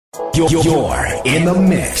You're in the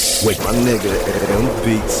mix with my nigga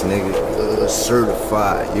Beatz, nigga,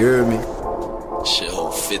 certified. You hear me? Shit,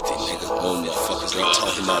 hold 50, nigga. All motherfuckers ain't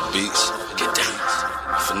talking about beats. Get down.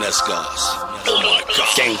 Finesse guys. Oh my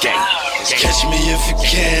god. Gang, gang. Catch me if you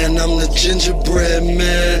can. I'm the gingerbread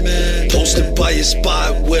man. Posted by your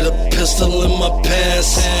spot with a pistol in my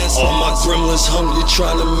pants. All my gremlins hungry,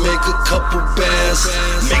 trying to make a couple bands.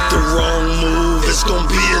 Make the wrong move, it's gonna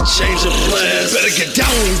be a change of plans. Better get down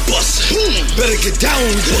when we bust. Better get down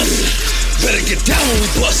when we bust. Better get down when we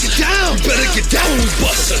bust. Get down. You better get down when we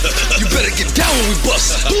bust. You better get down when we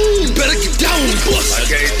bust. You better get down when we bust.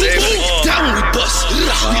 Get down when we bust. You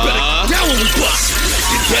better get down when we bust.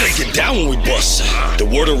 You better get down when we bust. The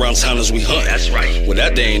word around town is we hunt. That's right. Well,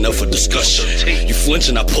 that day ain't up for discussion. You flinch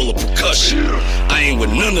and I pull a percussion. I ain't with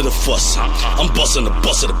none of the fuss. I'm busting the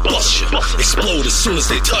bus of the bus. Explode as soon as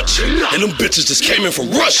they touch it. And them bitches just came in from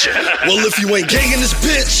Russia. Well, if you ain't gang in this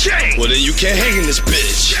bitch, well then you can't hang in this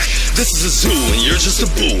bitch. This is a zoo and you're just a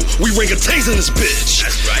boo. We ring a tangs in this bitch.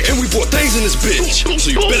 And we brought things in this bitch. So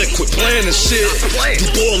you better quit playing this shit.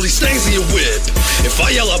 Deploy all these things in your whip. If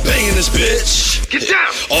I yell, I bang in this bitch. Get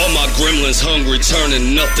down. All my gremlins hungry,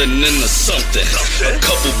 turning nothing into something. A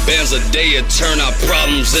couple bands a day, it turn our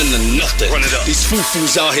problems into nothing. These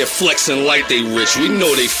foo-foos out here flexing like they rich. We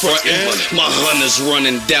know they frontin'. My hunters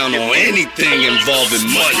running down on anything involving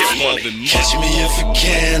money. Catch me if you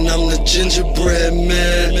can, I'm the gingerbread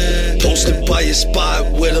man. Posted by your spot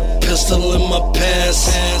with a pistol in my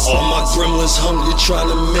pants. All my gremlins hungry,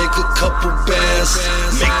 trying to make a couple bands.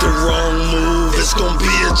 Make the wrong move, it's gonna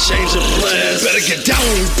be a change of plans. Better get down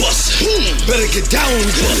when we bust. Better get down when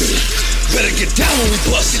we bust. Better get down when we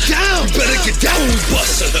bust. Get down. You better get down when we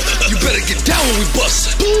bust. You better get down when we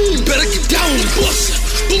bust. You better get down when we bust.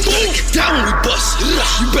 You better get down when we bust. You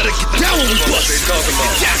better get down when we bust.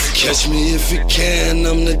 Catch me if you can,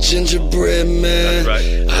 I'm the gingerbread man.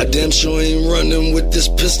 I damn sure ain't running with this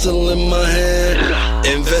pistol in my hand.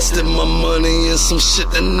 Invested my money in some shit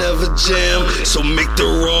that never jam. So make the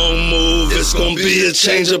wrong move, it's gonna be a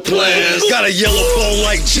change of plans. Got a yellow phone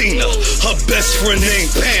like Gina, her best friend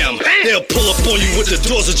named Pam. They'll pull up on you with the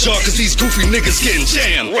doors ajar, cause these goofy niggas getting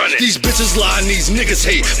jammed. These bitches lie and these niggas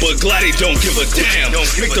hate, but glad they don't give a damn.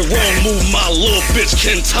 Make the wrong move, my little bitch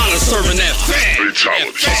Quintana serving that fan.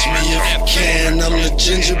 Catch me if you can, I'm the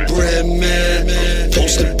gingerbread man.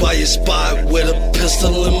 Posted by your spot with a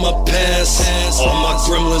pistol in my pants. All my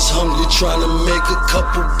gremlins hungry, trying to make a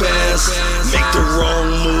couple bands. Make the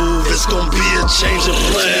wrong move, it's gonna be a change of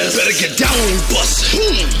plans. Better get down when we bust.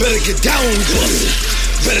 Better get down when we bust.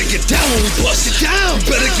 Better get down when we bust. Get down. You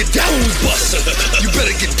better get down when we bust. You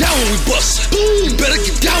better get down when we bust. You better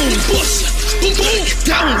get down when we bust. You better get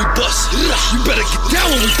down when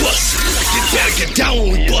we bust. You better get down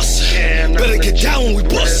when we bust. You better get down when we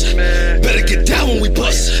bust. Better get down when we bust. Better get down when we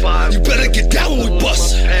bust. You better get down when we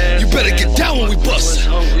bust. You better get down when we bust.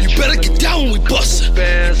 You better get down when we bust.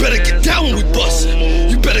 You better get down when we bust.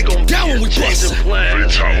 You better get down when we bust.